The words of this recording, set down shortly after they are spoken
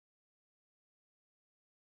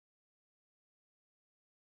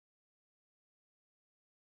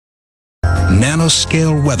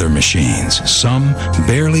nanoscale weather machines, some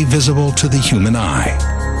barely visible to the human eye.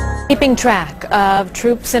 Keeping track of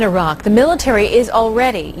troops in Iraq, the military is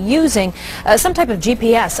already using some type of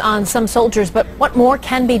GPS on some soldiers, but what more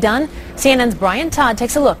can be done? CNN's Brian Todd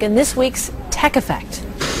takes a look in this week's Tech Effect.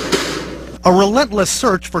 A relentless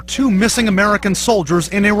search for 2 missing American soldiers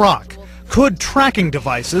in Iraq. Could tracking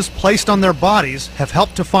devices placed on their bodies have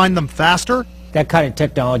helped to find them faster? That kind of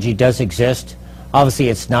technology does exist. Obviously,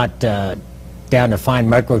 it's not down to fine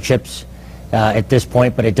microchips at this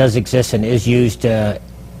point, but it does exist and is used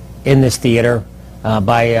in this theater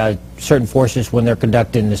by certain forces when they're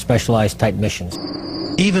conducting the specialized type missions.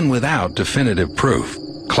 Even without definitive proof,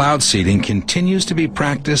 cloud seeding continues to be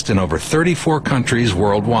practiced in over 34 countries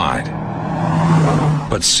worldwide.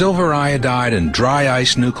 But silver iodide and dry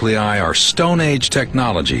ice nuclei are Stone Age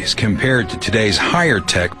technologies compared to today's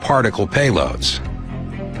higher-tech particle payloads.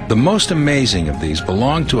 The most amazing of these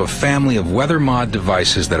belong to a family of weather mod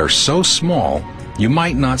devices that are so small you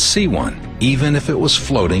might not see one, even if it was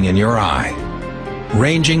floating in your eye.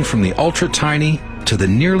 Ranging from the ultra-tiny to the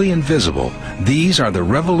nearly invisible, these are the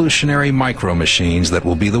revolutionary micro-machines that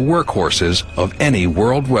will be the workhorses of any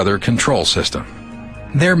world weather control system.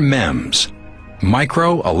 They're MEMS,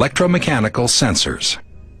 micro-electromechanical sensors.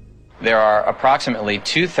 There are approximately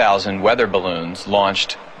 2,000 weather balloons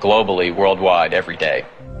launched globally, worldwide, every day.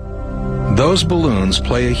 Those balloons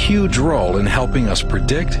play a huge role in helping us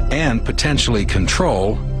predict and potentially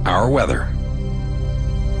control our weather.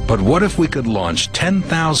 But what if we could launch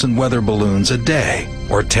 10,000 weather balloons a day,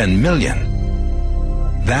 or 10 million?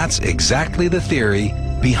 That's exactly the theory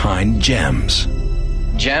behind GEMS.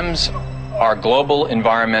 GEMS are global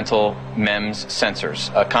environmental MEMS sensors,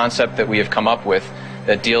 a concept that we have come up with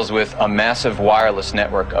that deals with a massive wireless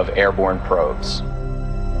network of airborne probes.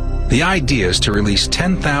 The idea is to release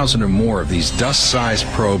 10,000 or more of these dust-sized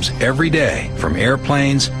probes every day from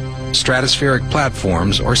airplanes, stratospheric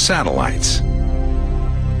platforms, or satellites.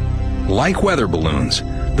 Like weather balloons,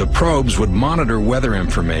 the probes would monitor weather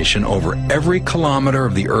information over every kilometer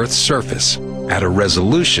of the Earth's surface at a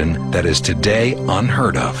resolution that is today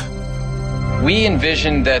unheard of. We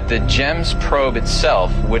envisioned that the GEMS probe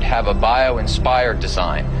itself would have a bio-inspired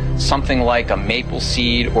design, something like a maple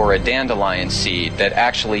seed or a dandelion seed that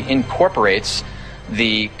actually incorporates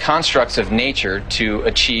the constructs of nature to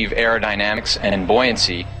achieve aerodynamics and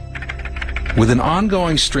buoyancy. With an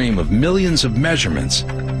ongoing stream of millions of measurements,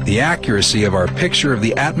 the accuracy of our picture of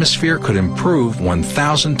the atmosphere could improve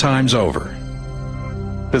 1,000 times over.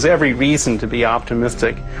 There's every reason to be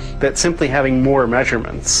optimistic that simply having more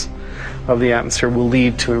measurements of the atmosphere will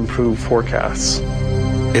lead to improved forecasts.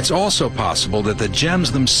 It's also possible that the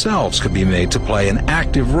GEMS themselves could be made to play an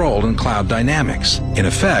active role in cloud dynamics. In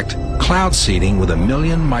effect, cloud seeding with 1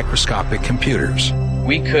 million microscopic computers.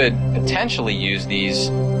 We could potentially use these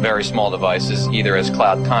very small devices either as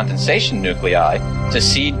cloud condensation nuclei to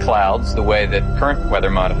seed clouds the way that current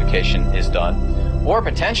weather modification is done, or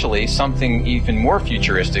potentially something even more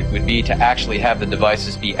futuristic would be to actually have the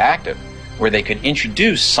devices be active, where they could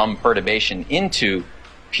introduce some perturbation into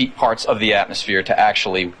parts of the atmosphere to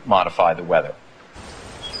actually modify the weather.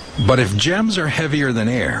 But if GEMS are heavier than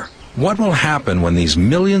air, what will happen when these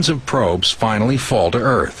millions of probes finally fall to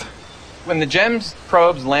Earth? When the GEMS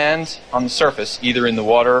probes land on the surface, either in the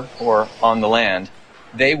water or on the land,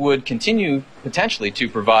 they would continue potentially to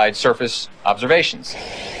provide surface observations.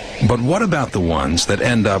 But what about the ones that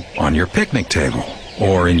end up on your picnic table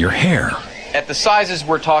or in your hair? At the sizes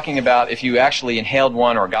we're talking about, if you actually inhaled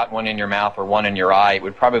one or got one in your mouth or one in your eye, it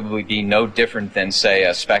would probably be no different than, say,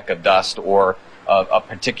 a speck of dust or a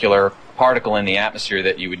particular particle in the atmosphere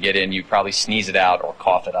that you would get in. You'd probably sneeze it out or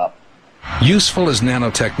cough it up. Useful as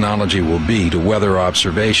nanotechnology will be to weather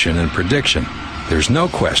observation and prediction, there's no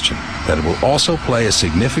question that it will also play a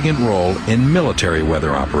significant role in military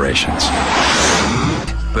weather operations.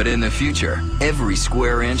 But in the future, every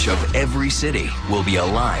square inch of every city will be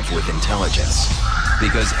alive with intelligence.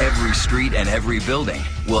 Because every street and every building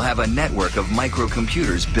will have a network of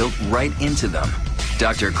microcomputers built right into them.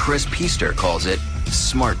 Dr. Chris Piester calls it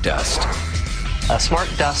smart dust. A smart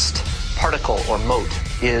dust particle or mote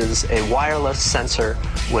is a wireless sensor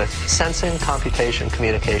with sensing, computation,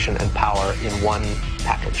 communication, and power in one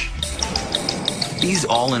package. These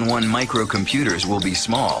all-in-one microcomputers will be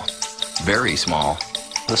small, very small.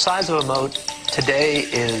 The size of a mote today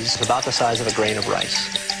is about the size of a grain of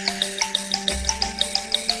rice.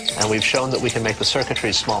 And we've shown that we can make the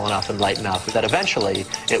circuitry small enough and light enough that eventually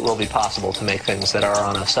it will be possible to make things that are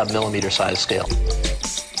on a sub-millimeter size scale.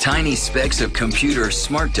 Tiny specks of computer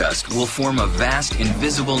smart dust will form a vast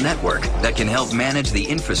invisible network that can help manage the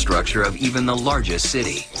infrastructure of even the largest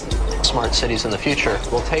city. Smart cities in the future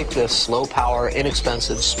will take this low-power,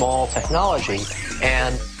 inexpensive, small technology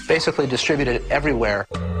and basically distribute it everywhere.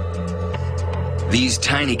 These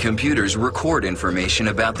tiny computers record information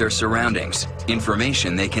about their surroundings,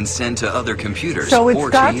 information they can send to other computers So it's or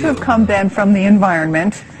got to to you. have come then from the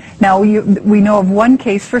environment. Now, we know of one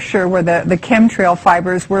case for sure where the chemtrail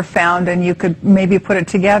fibers were found and you could maybe put it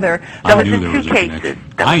together. I knew there was a connection.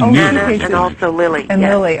 I knew there was a connection. And also Lily. And yes.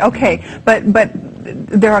 Lily, okay. But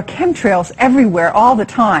there are chemtrails everywhere all the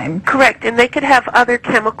time. Correct, and they could have other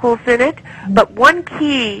chemicals in it. But one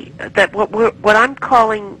key that what I'm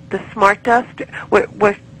calling the smart dust,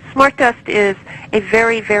 where smart dust is a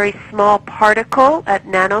very, very small particle at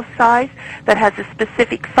nano size that has a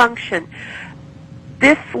specific function.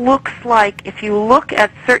 This looks like, if you look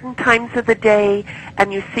at certain times of the day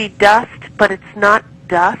and you see dust, but it's not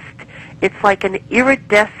dust, it's like an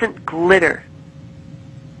iridescent glitter.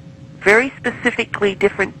 Very specifically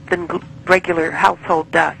different than regular household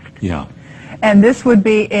dust. Yeah. And this would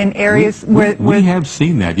be in areas where we have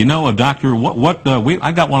seen that. You know, Doctor,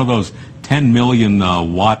 I got one of those 10 million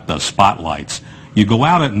watt spotlights. You go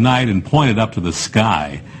out at night and point it up to the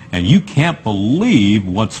sky, and you can't believe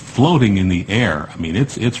what's floating in the air. I mean,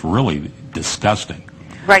 it's really disgusting.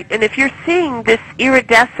 Right, and if you're seeing this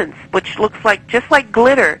iridescence, which looks like just like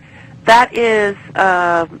glitter, that is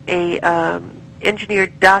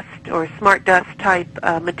engineered dust or smart dust type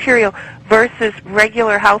material versus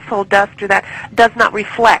regular household dust, or that does not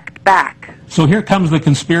reflect back. So here comes the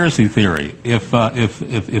conspiracy theory. If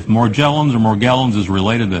Morgellons or Morgellons is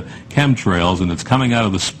related to chemtrails and it's coming out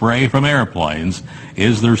of the spray from airplanes,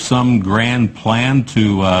 is there some grand plan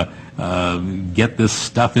to get this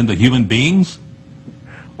stuff into human beings?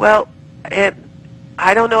 Well,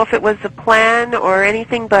 I don't know if it was a plan or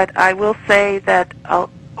anything, but I will say that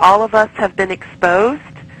all of us have been exposed,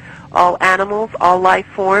 all animals, all life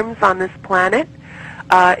forms on this planet.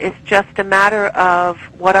 It's just a matter of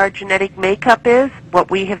what our genetic makeup is, what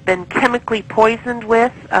we have been chemically poisoned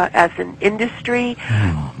with as an industry,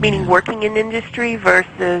 meaning working in industry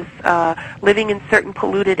versus living in certain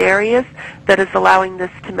polluted areas, that is allowing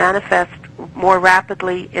this to manifest more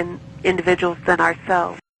rapidly in individuals than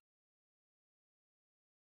ourselves.